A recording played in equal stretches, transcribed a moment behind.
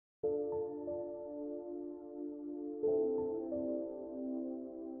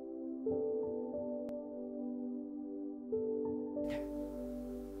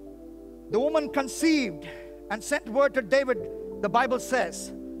The woman conceived and sent word to David, the Bible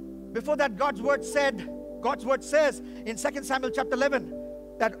says. Before that, God's word says in 2 Samuel chapter 11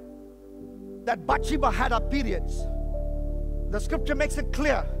 that Bathsheba had her periods. The scripture makes it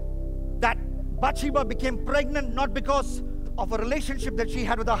clear that Bathsheba became pregnant not because of a relationship that she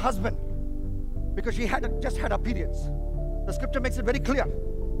had with her husband, because she just had her periods. The scripture makes it very clear.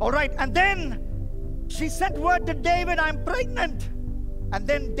 All right, and then she sent word to David, I'm pregnant. And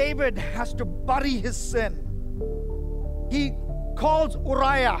then David has to bury his sin. He calls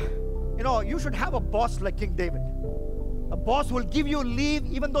Uriah. You know, you should have a boss like King David. A boss will give you leave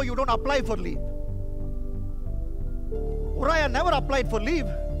even though you don't apply for leave. Uriah never applied for leave.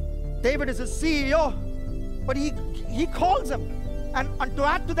 David is his CEO, but he calls him. And to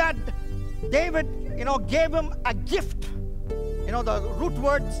add to that, David, gave him a gift. The root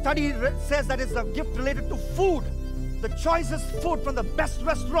word study says that it's a gift related to food. The choicest food from the best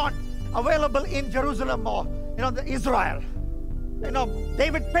restaurant available in Jerusalem or, Israel.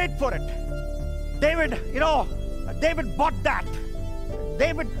 David paid for it. David bought that.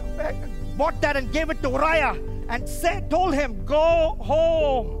 David bought that and gave it to Uriah and told him, go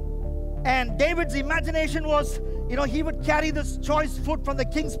home. And David's imagination was, he would carry this choice food from the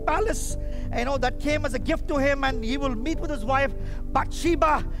king's palace, that came as a gift to him, and he will meet with his wife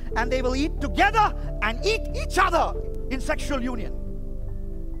Bathsheba, and they will eat together and eat each other in sexual union.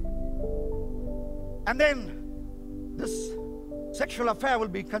 And then this sexual affair will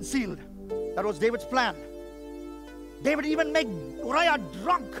be concealed. That was David's plan. David even made Uriah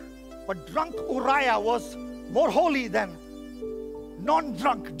drunk, but drunk Uriah was more holy than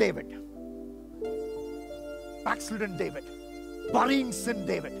non-drunk David. Backslidden David, burying sin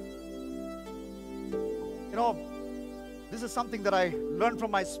David. This is something that I learned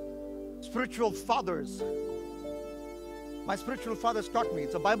from my spiritual fathers. My spiritual fathers taught me.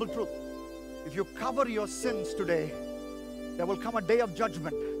 It's a Bible truth. If you cover your sins today, there will come a day of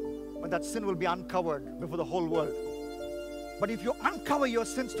judgment when that sin will be uncovered before the whole world. But if you uncover your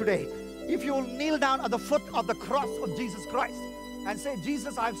sins today, if you will kneel down at the foot of the cross of Jesus Christ and say,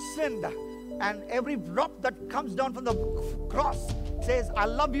 Jesus, I've sinned, and every drop that comes down from the cross says, I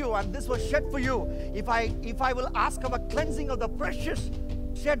love you and this was shed for you. If I will ask of a cleansing of the precious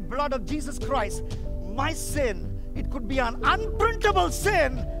shed blood of Jesus Christ, my sin, it could be an unprintable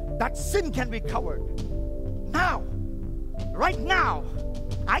sin, that sin can be covered. Now, right now,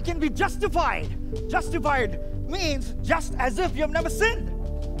 I can be justified. Justified means just as if you have never sinned.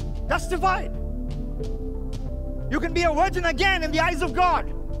 Justified. You can be a virgin again in the eyes of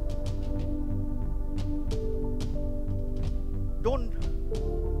God. Don't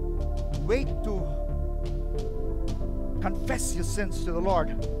wait to confess your sins to the Lord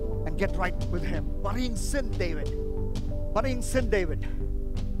and get right with Him. Burying sin, David. Burying sin, David.